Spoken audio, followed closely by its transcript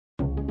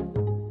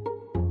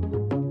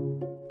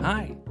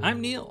Hi,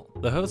 I'm Neil,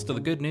 the host of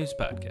the Good News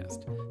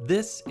Podcast.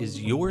 This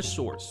is your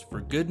source for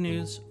good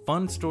news,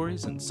 fun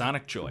stories, and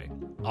sonic joy.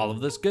 All of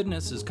this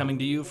goodness is coming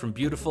to you from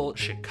beautiful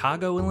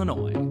Chicago,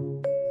 Illinois.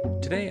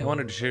 Today I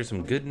wanted to share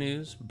some good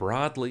news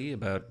broadly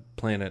about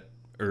planet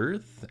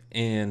Earth,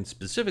 and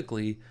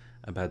specifically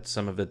about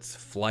some of its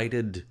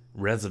flighted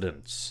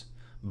residents,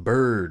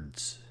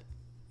 birds.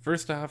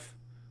 First off,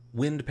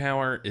 wind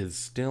power is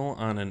still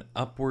on an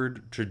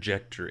upward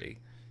trajectory.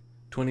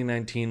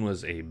 2019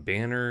 was a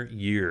banner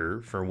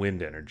year for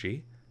wind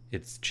energy.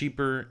 It's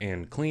cheaper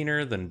and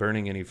cleaner than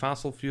burning any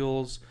fossil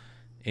fuels,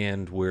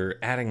 and we're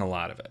adding a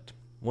lot of it.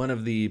 One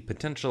of the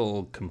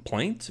potential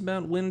complaints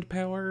about wind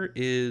power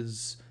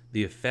is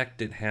the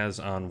effect it has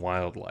on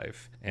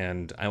wildlife.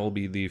 And I will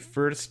be the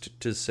first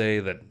to say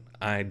that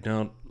I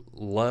don't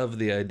love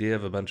the idea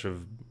of a bunch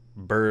of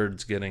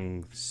birds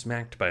getting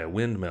smacked by a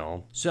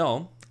windmill.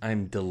 So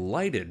I'm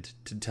delighted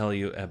to tell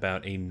you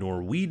about a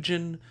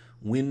Norwegian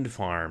wind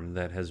farm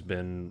that has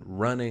been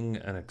running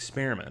an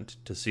experiment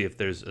to see if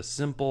there's a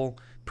simple,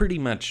 pretty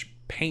much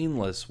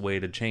painless way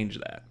to change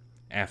that.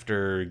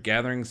 After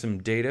gathering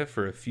some data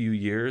for a few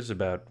years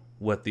about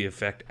what the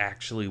effect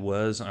actually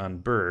was on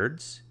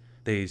birds,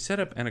 they set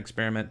up an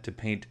experiment to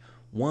paint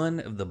one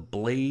of the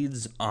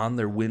blades on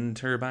their wind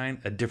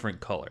turbine a different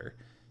color,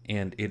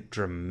 and it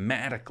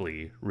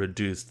dramatically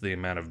reduced the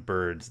amount of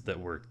birds that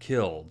were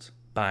killed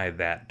by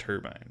that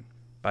turbine,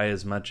 by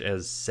as much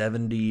as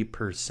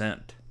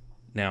 70%.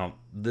 Now,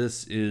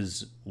 this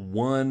is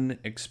one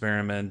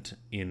experiment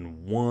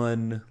in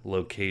one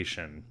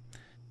location,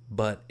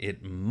 but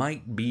it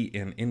might be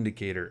an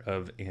indicator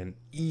of an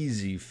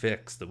easy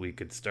fix that we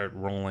could start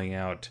rolling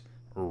out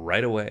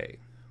right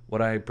away.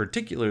 What I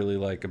particularly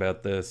like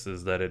about this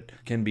is that it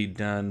can be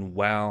done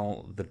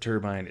while the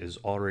turbine is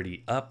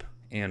already up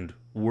and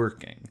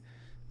working.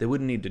 They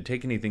wouldn't need to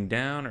take anything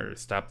down or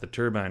stop the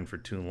turbine for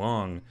too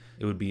long.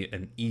 It would be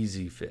an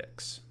easy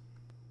fix.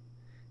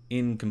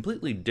 In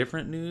completely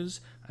different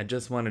news, I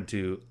just wanted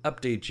to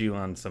update you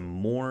on some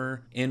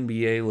more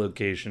NBA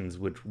locations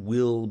which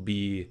will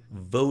be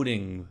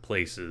voting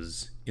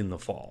places in the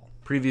fall.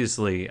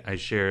 Previously, I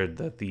shared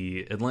that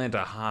the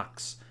Atlanta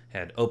Hawks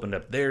had opened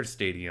up their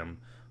stadium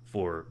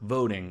for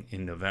voting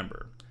in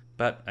November.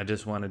 But I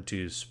just wanted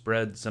to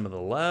spread some of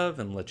the love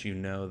and let you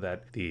know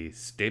that the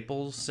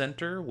Staples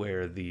Center,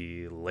 where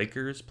the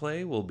Lakers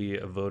play, will be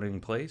a voting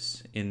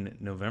place in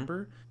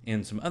November.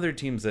 And some other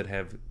teams that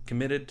have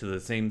committed to the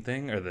same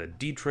thing are the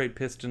Detroit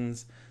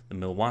Pistons, the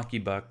Milwaukee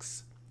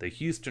Bucks, the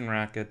Houston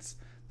Rockets,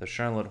 the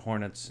Charlotte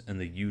Hornets, and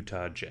the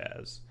Utah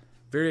Jazz.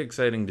 Very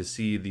exciting to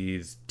see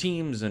these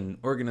teams and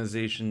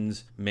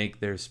organizations make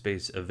their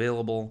space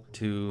available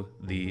to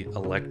the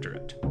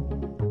electorate.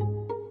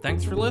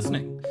 Thanks for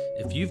listening.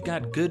 If you've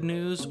got good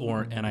news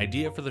or an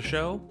idea for the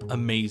show,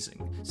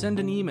 amazing. Send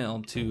an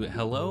email to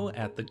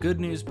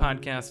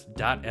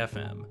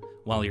hello@thegoodnewspodcast.fm.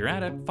 While you're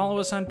at it, follow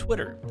us on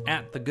Twitter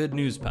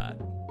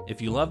 @thegoodnewspod.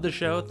 If you love the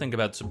show, think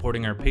about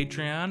supporting our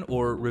Patreon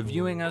or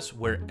reviewing us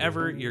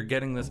wherever you're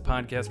getting this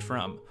podcast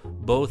from.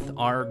 Both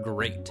are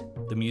great.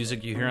 The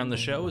music you hear on the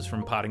show is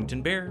from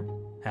Poddington Bear.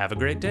 Have a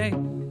great day.